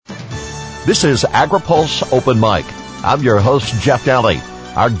This is AgriPulse Open Mic. I'm your host, Jeff Daly.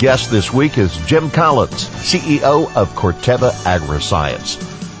 Our guest this week is Jim Collins, CEO of Corteva Agriscience.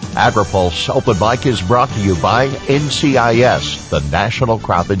 AgriPulse Open Mic is brought to you by NCIS, the National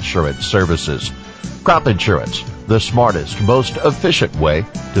Crop Insurance Services. Crop insurance, the smartest, most efficient way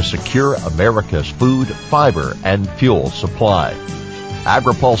to secure America's food, fiber, and fuel supply.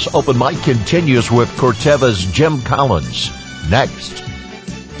 AgriPulse Open Mic continues with Corteva's Jim Collins. Next.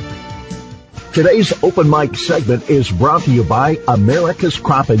 Today's Open Mic segment is brought to you by America's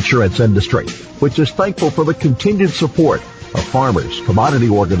crop insurance industry, which is thankful for the continued support of farmers, commodity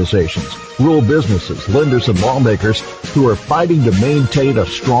organizations, rural businesses, lenders, and lawmakers who are fighting to maintain a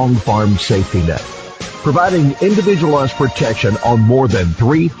strong farm safety net. Providing individualized protection on more than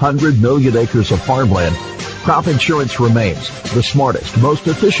 300 million acres of farmland, crop insurance remains the smartest, most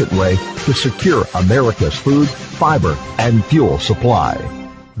efficient way to secure America's food, fiber, and fuel supply.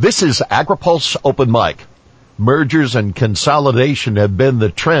 This is AgriPulse Open Mic. Mergers and consolidation have been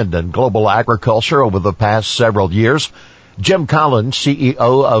the trend in global agriculture over the past several years. Jim Collins, CEO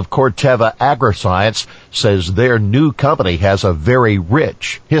of Corteva Agriscience, says their new company has a very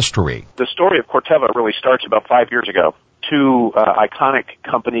rich history. The story of Corteva really starts about 5 years ago. Two iconic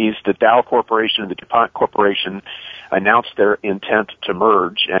companies, the Dow Corporation and the DuPont Corporation, announced their intent to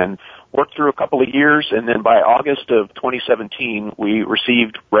merge and worked through a couple of years, and then by August of 2017, we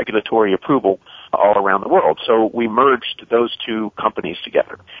received regulatory approval all around the world. So we merged those two companies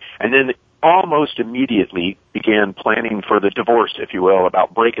together. And then almost immediately began planning for the divorce, if you will,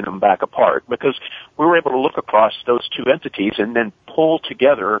 about breaking them back apart, because we were able to look across those two entities and then pull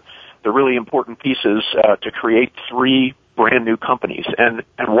together the really important pieces to create three brand new companies, and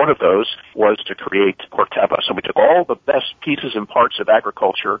one of those was to create Corteva. So we took all the best pieces and parts of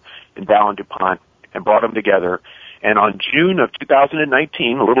agriculture in Dow and DuPont and brought them together. And on June of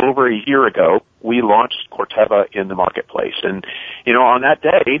 2019, a little over a year ago, we launched Corteva in the marketplace. And, you know, on that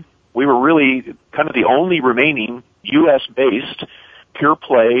day, we were really kind of the only remaining U.S.-based pure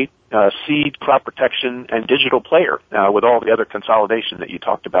play seed, crop protection, and digital player with all the other consolidation that you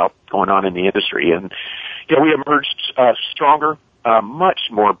talked about going on in the industry. And you know, we emerged stronger, much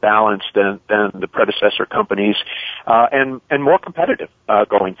more balanced than the predecessor companies, and more competitive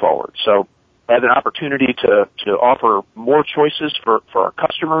going forward. So I had an opportunity to offer more choices for our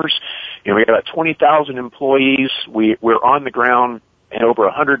customers. You know, we got about 20,000 employees. We're on the ground in over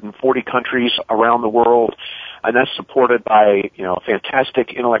 140 countries around the world, and that's supported by, you know,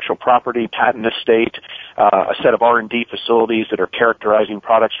 fantastic intellectual property, patent estate, a set of R&D facilities that are characterizing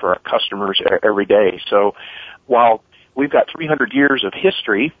products for our customers every day. So while we've got 300 years of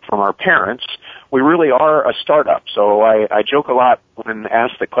history from our parents, we really are a startup. So I joke a lot when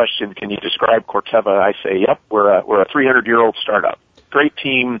asked the question, can you describe Corteva? I say, yep, we're a 300-year-old startup. Great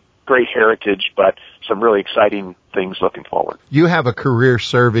team, great heritage, but some really exciting things looking forward. You have a career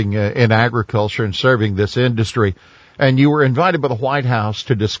serving in agriculture and serving this industry, and you were invited by the White House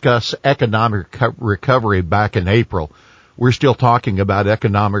to discuss economic recovery back in April. We're still talking about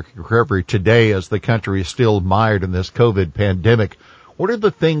economic recovery today as the country is still mired in this COVID pandemic. What are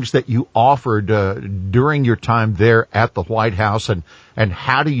the things that you offered during your time there at the White House, and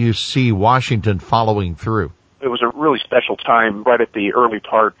how do you see Washington following through? It was a really special time right at the early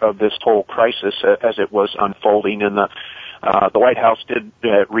part of this whole crisis as it was unfolding, and the White House did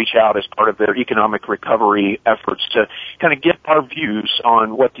reach out as part of their economic recovery efforts to kind of get our views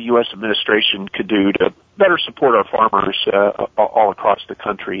on what the U.S. administration could do to better support our farmers all across the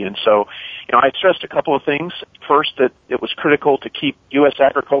country. And so, you know, I stressed a couple of things. First, that it was critical to keep U.S.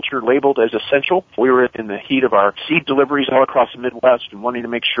 agriculture labeled as essential. We were in the heat of our seed deliveries all across the Midwest and wanting to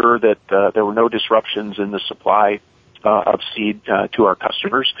make sure that there were no disruptions in the supply of seed to our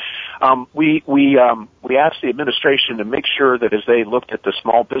customers. We asked the administration to make sure that as they looked at the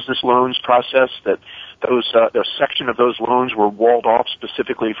small business loans process, that those section of those loans were walled off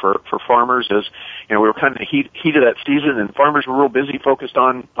specifically for farmers, as you know, we were kind of in the heat of that season, and farmers were real busy focused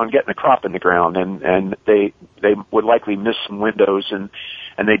on getting a crop in the ground, and they would likely miss some windows, and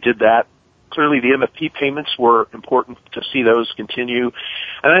they did that. Clearly, the MFP payments were important to see those continue.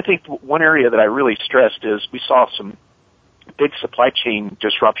 And I think one area that I really stressed is we saw some big supply chain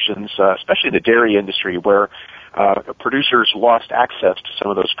disruptions, especially in the dairy industry, where producers lost access to some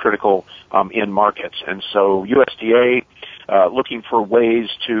of those critical end markets. And so USDA looking for ways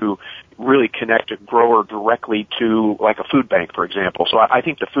to really connect a grower directly to, like, a food bank, for example. So I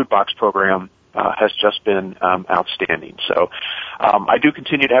think the food box program has just been outstanding. So I do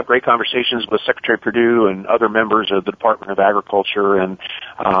continue to have great conversations with Secretary Perdue and other members of the Department of Agriculture, and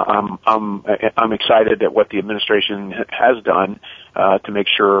I'm excited at what the administration has done to make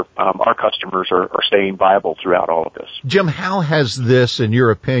sure our customers are staying viable throughout all of this. Jim, how has this, in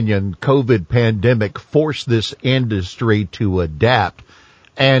your opinion, COVID pandemic forced this industry to adapt?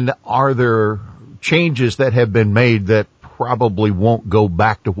 And are there changes that have been made that probably won't go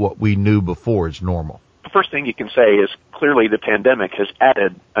back to what we knew before as normal? The first thing you can say is clearly the pandemic has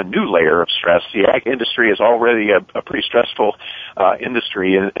added a new layer of stress. The ag industry is already a pretty stressful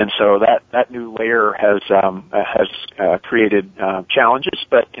industry, and so that new layer has created challenges.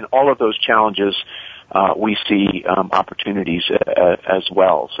 But in all of those challenges, we see opportunities as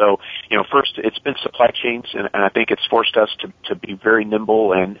well. So, first it's been supply chains, and I think it's forced us to be very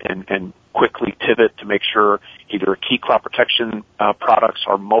nimble and quickly pivot to make sure either key crop protection products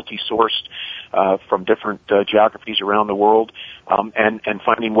are multi-sourced from different geographies around the world, and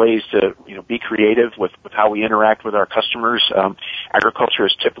finding ways to be creative with how we interact with our customers. Agriculture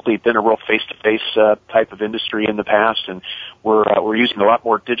has typically been a real face-to-face type of industry in the past, and we're using a lot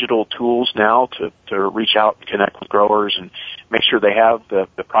more digital tools now to reach out and connect with growers and make sure they have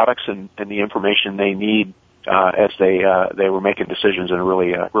the products and the information they need as they were making decisions in a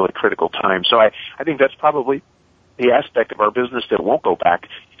really critical time. So I think that's probably the aspect of our business that won't go back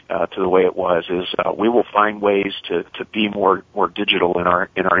to the way it was. Is we will find ways to be more digital in our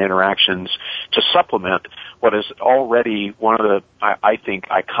interactions to supplement what is already one of the I think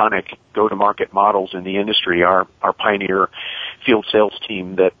iconic go-to-market models in the industry. Our pioneer field sales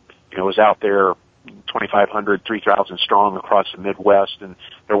team that is out there 2,500, 3,000 strong across the Midwest, and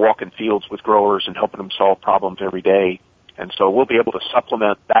they're walking fields with growers and helping them solve problems every day. And so we'll be able to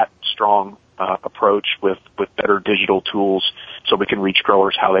supplement that strong approach with better digital tools so we can reach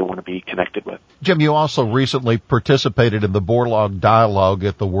growers how they want to be connected with. Jim, you also recently participated in the Borlaug Dialogue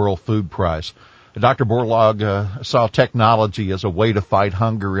at the World Food Prize. Dr. Borlaug saw technology as a way to fight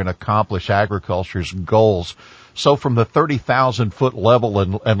hunger and accomplish agriculture's goals. So from the 30,000-foot level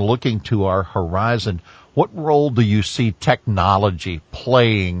and looking to our horizon, what role do you see technology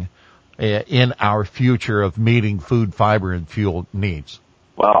playing in our future of meeting food, fiber, and fuel needs?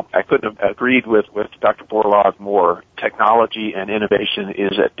 Well, I couldn't have agreed with Dr. Borlaug more. Technology and innovation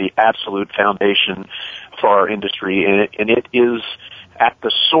is at the absolute foundation for our industry, and it is at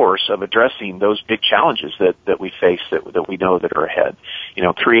the source of addressing those big challenges that we face that we know that are ahead.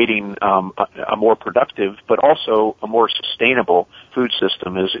 Creating a more productive but also a more sustainable food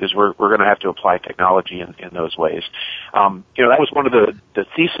system is we're going to have to apply technology in those ways. That was one of the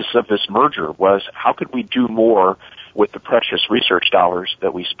thesis of this merger was how could we do more with the precious research dollars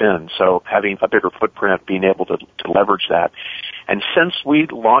that we spend. So having a bigger footprint, being able to leverage that. And since we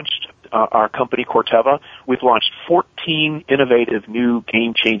launched our company Corteva, we've launched 14 innovative new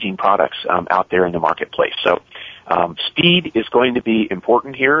game-changing products out there in the marketplace. So speed is going to be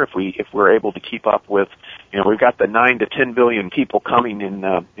important here if we're able to keep up with, we've got the 9 to 10 billion people coming in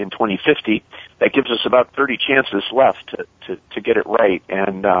 2050. That gives us about 30 chances left to get it right.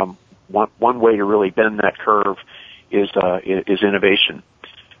 And one way to really bend that curve is innovation.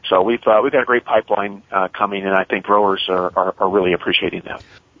 So we've got a great pipeline coming, and I think growers are really appreciating that.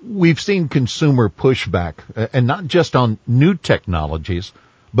 We've seen consumer pushback, and not just on new technologies,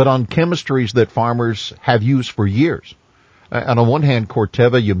 but on chemistries that farmers have used for years. And on one hand,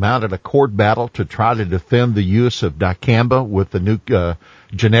 Corteva, you mounted a court battle to try to defend the use of dicamba with the new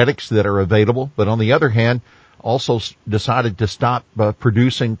genetics that are available, but on the other hand, also decided to stop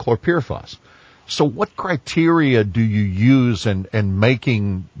producing chlorpyrifos. So what criteria do you use in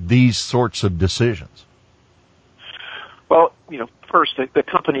making these sorts of decisions? Well, first, the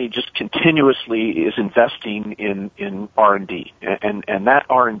company just continuously is investing in R&D, and that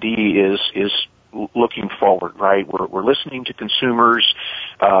R&D is looking forward, right? We're listening to consumers,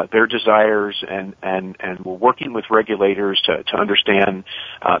 their desires, and we're working with regulators to understand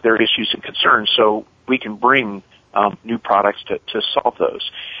their issues and concerns so we can bring new products to solve those.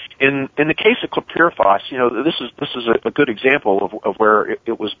 In the case of chlorpyrifos, this is a good example of where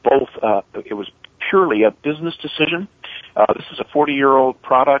it was both it was purely a business decision. This is a 40-year-old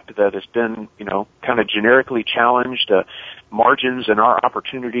product that has been, kind of generically challenged. Margins and our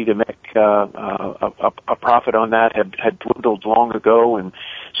opportunity to make a profit on that had dwindled long ago, and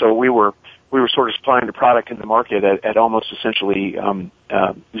so we were sort of supplying the product in the market at almost essentially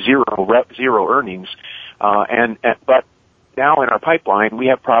zero earnings. But now in our pipeline, we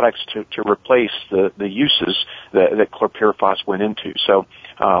have products to replace the uses that chlorpyrifos went into. So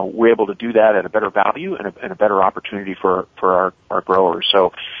we're able to do that at a better value and a better opportunity for our growers.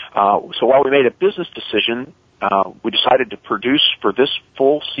 So So while we made a business decision, we decided to produce for this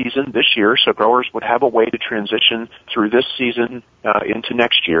full season this year, so growers would have a way to transition through this season into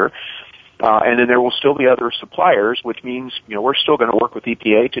next year. And then there will still be other suppliers, which means, we're still going to work with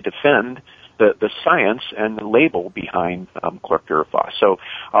EPA to defend the science and the label behind chlorpyrifos. So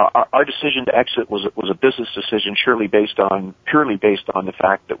our decision to exit was a business decision, purely based on the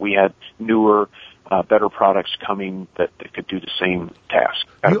fact that we had newer, better products coming that could do the same task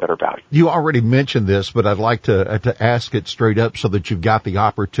at a better value. You already mentioned this, but I'd like to ask it straight up so that you've got the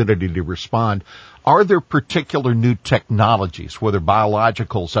opportunity to respond. Are there particular new technologies, whether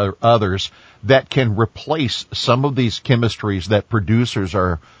biologicals or others, that can replace some of these chemistries that producers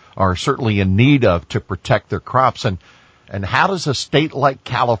are certainly in need of to protect their crops? And how does a state like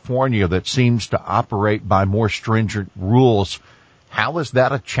California that seems to operate by more stringent rules, how is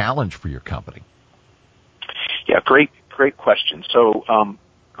that a challenge for your company? Yeah, great question. So,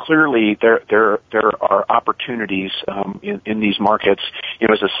 clearly there are opportunities, in these markets.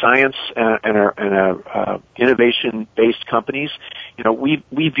 As a science and a innovation-based companies,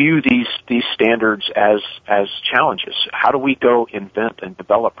 we view these standards as challenges. How do we go invent and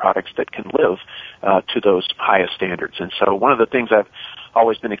develop products that can live, to those highest standards? And so one of the things I've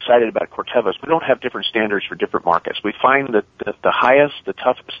always been excited about Corteva is we don't have different standards for different markets. We find that the highest, the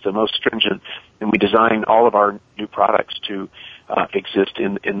toughest, the most stringent, and we design all of our new products to exist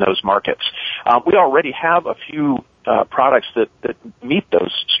in those markets. We already have a few products that meet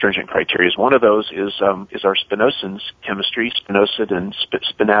those stringent criteria. One of those is our spinosins chemistry, spinosad and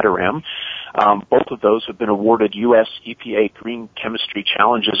spinatoram. Both of those have been awarded U.S. EPA Green Chemistry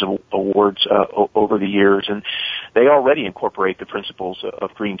Challenges Awards over the years, and they already incorporate the principles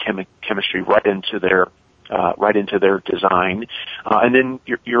of green chemistry right into their design. And then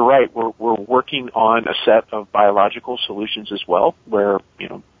you're right, we're working on a set of biological solutions as well, where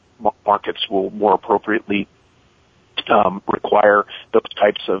markets will more appropriately require those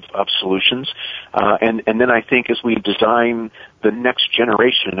types of solutions. And then I think as we design the next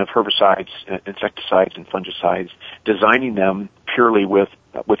generation of herbicides, insecticides, and fungicides, designing them purely with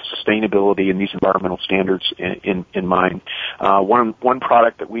sustainability and these environmental standards in mind. One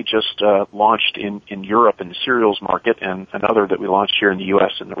product that we just launched in Europe in the cereals market, and another that we launched here in the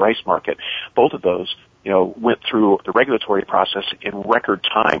U.S. in the rice market, both of those went through the regulatory process in record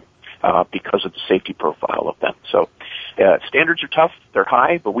time because of the safety profile of them. So standards are tough, they're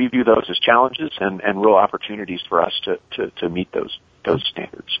high, but we view those as challenges and real opportunities for us to meet those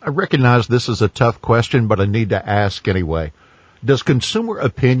standards. I recognize this is a tough question, but I need to ask anyway. Does consumer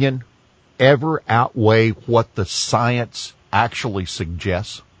opinion ever outweigh what the science actually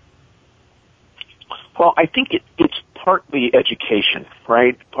suggests? Well, I think it's partly education,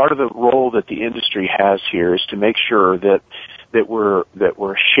 right? Part of the role that the industry has here is to make sure that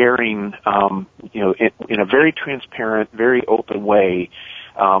we're sharing, in a very transparent, very open way,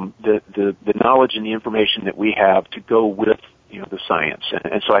 the knowledge and the information that we have to go with the science.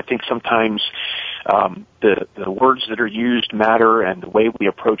 And so I think sometimes the words that are used matter, and the way we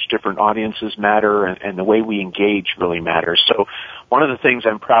approach different audiences matter, and the way we engage really matters. So one of the things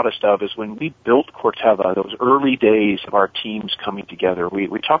I'm proudest of is when we built Corteva, those early days of our teams coming together, we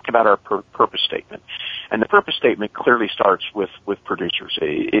talked about our purpose statement. And the purpose statement clearly starts with producers.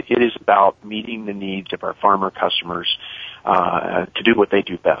 It is about meeting the needs of our farmer customers to do what they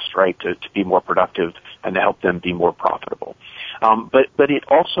do best, right? To be more productive and to help them be more profitable. But it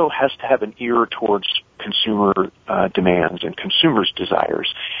also has to have an ear towards consumer demands and consumers'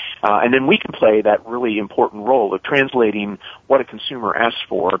 desires. And then we can play that really important role of translating what a consumer asks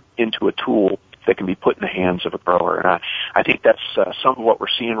for into a tool that can be put in the hands of a grower. And I think that's some of what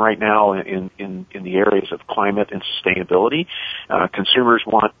we're seeing right now in the areas of climate and sustainability. Consumers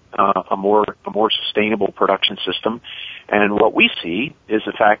want a more sustainable production system. And what we see is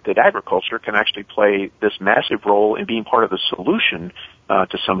the fact that agriculture can actually play this massive role in being part of the solution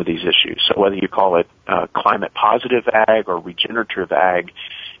to some of these issues. So whether you call it climate positive ag or regenerative ag,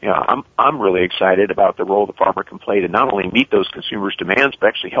 I'm really excited about the role the farmer can play to not only meet those consumers' demands, but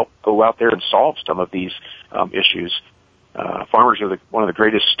actually help go out there and solve some of these issues. Farmers are one of the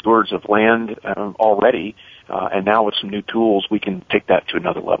greatest stewards of land already, and now with some new tools, we can take that to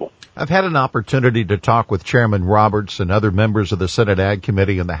another level. I've had an opportunity to talk with Chairman Roberts and other members of the Senate Ag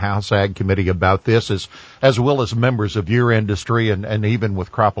Committee and the House Ag Committee about this, as well as members of your industry and even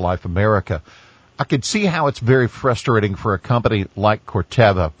with CropLife America. I could see how it's very frustrating for a company like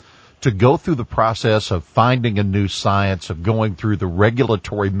Corteva to go through the process of finding a new science, of going through the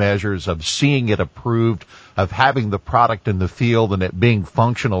regulatory measures, of seeing it approved, of having the product in the field and it being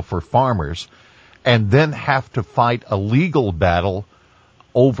functional for farmers, and then have to fight a legal battle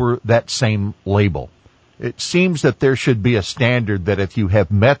over that same label. It seems that there should be a standard that if you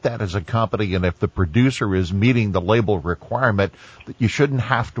have met that as a company and if the producer is meeting the label requirement, that you shouldn't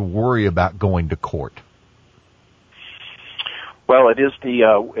have to worry about going to court. Well, it is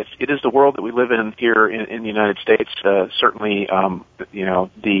the world that we live in here in the United States. Certainly,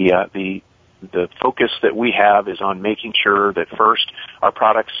 the focus that we have is on making sure that first our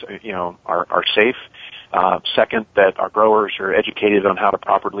products, are safe. Second, that our growers are educated on how to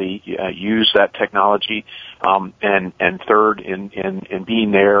properly use that technology. And third, in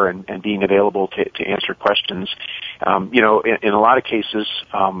being there and being available to answer questions. In a lot of cases,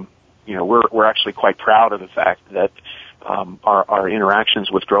 we're actually quite proud of the fact that our interactions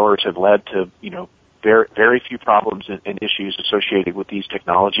with growers have led to, very, very few problems and issues associated with these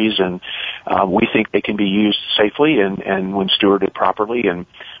technologies, and we think they can be used safely and when stewarded properly. And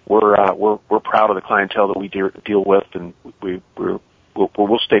we're proud of the clientele that we deal with, and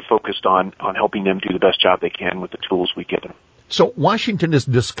we'll stay focused on helping them do the best job they can with the tools we give them. So Washington is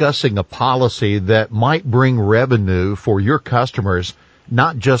discussing a policy that might bring revenue for your customers,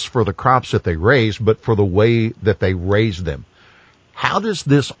 not just for the crops that they raise, but for the way that they raise them. How does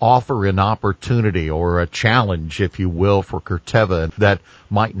this offer an opportunity or a challenge, if you will, for Corteva that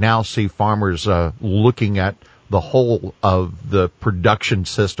might now see farmers looking at the whole of the production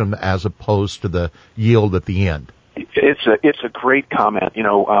system as opposed to the yield at the end? It's a great comment.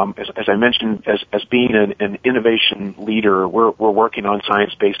 As I mentioned, as being an innovation leader, we're working on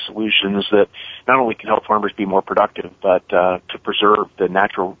science-based solutions that not only can help farmers be more productive, but to preserve the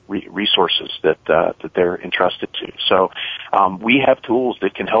natural resources that they're entrusted to. So we have tools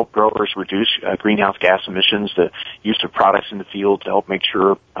that can help growers reduce greenhouse gas emissions, the use of products in the field to help make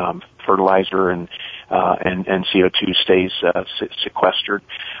sure fertilizer and CO2 stays sequestered.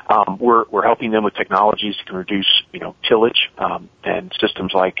 We're helping them with technologies that can reduce, tillage, and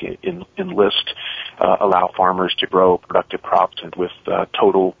systems like Enlist allow farmers to grow productive crops and with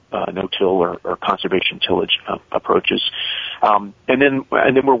total no-till or conservation tillage approaches. And then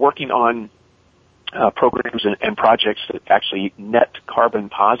we're working on programs and projects that actually net carbon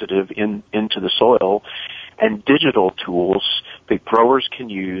positive into the soil, and digital tools that growers can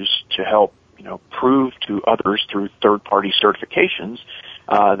use to help prove to others through third-party certifications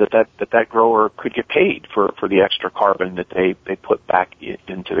that grower could get paid for the extra carbon that they put back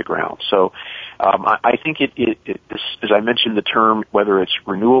into the ground. So I think as I mentioned, the term, whether it's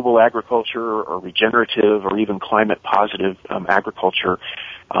renewable agriculture or regenerative or even climate positive agriculture,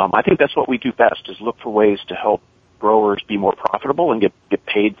 I think that's what we do best, is look for ways to help growers be more profitable and get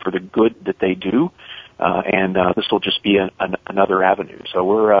paid for the good that they do. And this will just be another avenue. So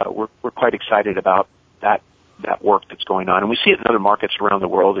we're quite excited about that work that's going on, and we see it in other markets around the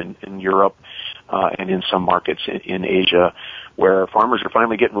world, in Europe, and in some markets in Asia, where farmers are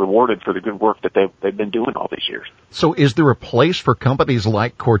finally getting rewarded for the good work that they've been doing all these years. So, is there a place for companies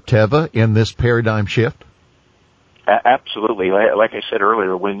like Corteva in this paradigm shift? Absolutely. Like I said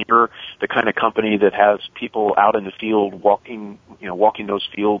earlier, when you're the kind of company that has people out in the field walking those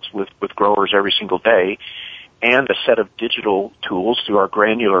fields with growers every single day, and a set of digital tools through our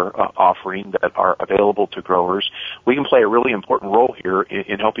granular offering that are available to growers, we can play a really important role here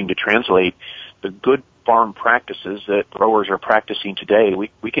in helping to translate the good farm practices that growers are practicing today.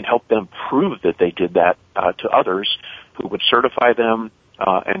 We can help them prove that they did that to others who would certify them,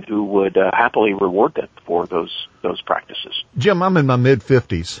 and who would happily reward them for those practices. Jim, I'm in my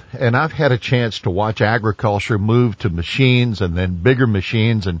mid-50s, and I've had a chance to watch agriculture move to machines and then bigger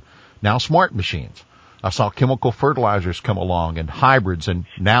machines and now smart machines. I saw chemical fertilizers come along and hybrids and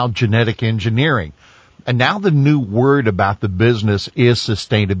now genetic engineering. And now the new word about the business is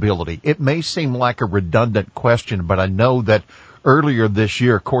sustainability. It may seem like a redundant question, but I know that earlier this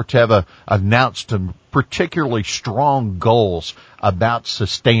year, Corteva announced some particularly strong goals about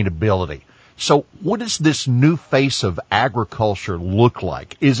sustainability. So what does this new face of agriculture look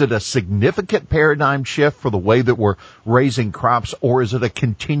like? Is it a significant paradigm shift for the way that we're raising crops, or is it a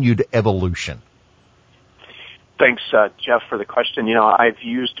continued evolution? Thanks, Jeff, for the question. I've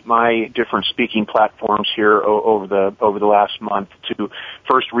used my different speaking platforms here over the last month to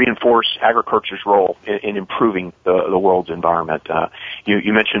first reinforce agriculture's role in improving the world's environment.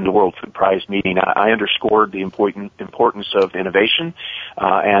 You mentioned the World Food Prize meeting. I underscored the importance of innovation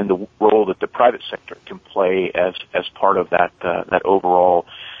and the role that the private sector can play as part of that overall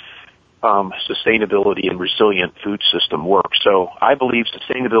sustainability and resilient food system work. So I believe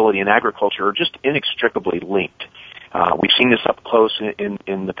sustainability and agriculture are just inextricably linked. We've seen this up close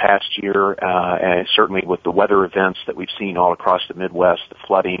in the past year, and certainly with the weather events that we've seen all across the Midwest, the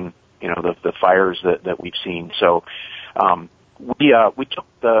flooding, the fires that we've seen. So we took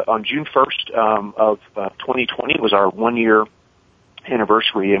on June 1st of 2020 was our 1 year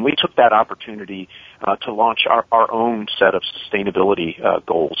anniversary, and we took that opportunity to launch our own set of sustainability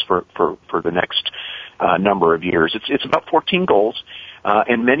goals for the next number of years. It's about 14 goals,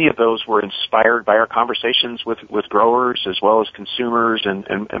 and many of those were inspired by our conversations with growers as well as consumers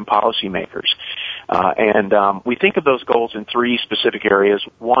and policymakers. And we think of those goals in three specific areas.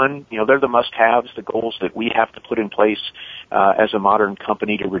 One, they're the must-haves, the goals that we have to put in place as a modern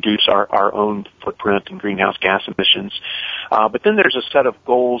company to reduce our own footprint and greenhouse gas emissions. But then there's a set of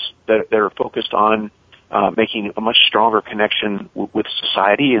goals that are focused on making a much stronger connection with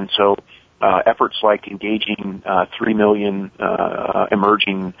society, and so efforts like engaging 3 million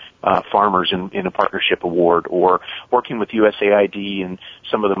emerging farmers in a partnership award, or working with USAID in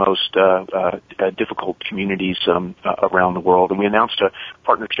some of the most difficult communities around the world. And we announced a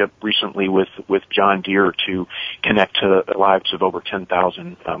partnership recently with John Deere to connect to the lives of over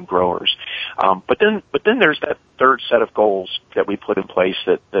 10,000 growers. But then there's that third set of goals that we put in place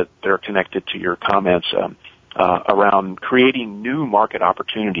that are connected to your comments. Around creating new market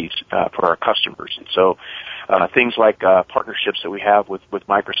opportunities for our customers. And so things like partnerships that we have with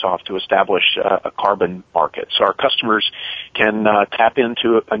Microsoft to establish a carbon market. So our customers can tap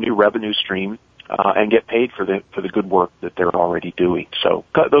into a new revenue stream and get paid for the good work that they're already doing. So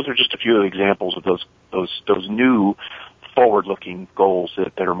those are just a few examples of those new forward-looking goals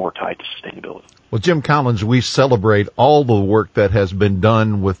that are more tied to sustainability. Well, Jim Collins, we celebrate all the work that has been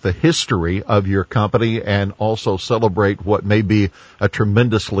done with the history of your company, and also celebrate what may be a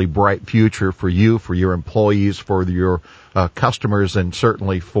tremendously bright future for you, for your employees, for your customers, and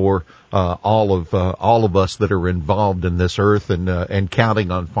certainly for all of us that are involved in this earth and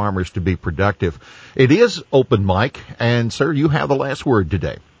counting on farmers to be productive. It is open mic, and sir, you have the last word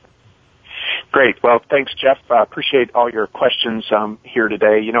today. Great. Well, thanks, Jeff. Appreciate all your questions here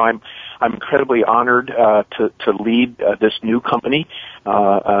today. I'm incredibly honored to lead this new company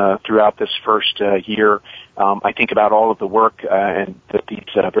throughout this first year. I think about all of the work and that these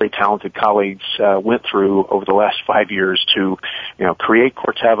very talented colleagues went through over the last 5 years to, create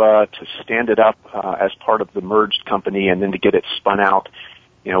Corteva, to stand it up as part of the merged company, and then to get it spun out.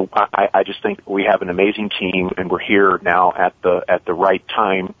 I just think we have an amazing team, and we're here now at the right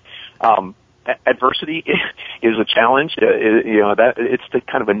time. Adversity is a challenge. That it's the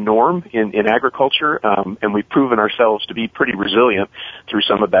kind of a norm in agriculture, and we've proven ourselves to be pretty resilient through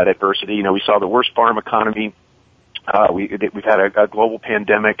some of that adversity. We saw the worst farm economy. We've had a global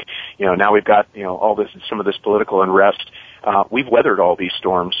pandemic. Now we've got some of this political unrest. We've weathered all these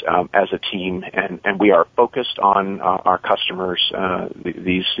storms as a team, and we are focused on our customers,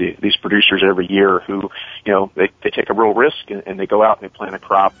 these producers every year who they take a real risk, and they go out and they plant a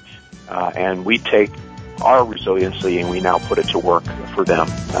crop. And we take our resiliency and we now put it to work for them.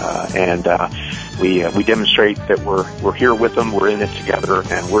 We demonstrate that we're here with them, we're in it together,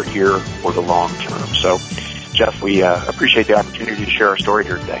 and we're here for the long term. So, Jeff, we appreciate the opportunity to share our story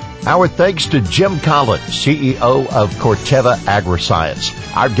here today. Our thanks to Jim Collins, CEO of Corteva Agriscience,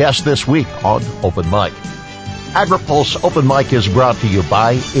 our guest this week on Open Mic. AgriPulse Open Mic is brought to you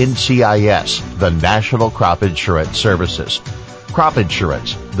by NCIS, the National Crop Insurance Services. Crop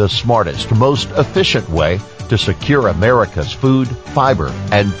insurance, the smartest, most efficient way to secure America's food, fiber,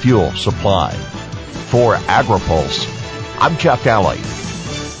 and fuel supply. For AgriPulse, I'm Jeff Alley.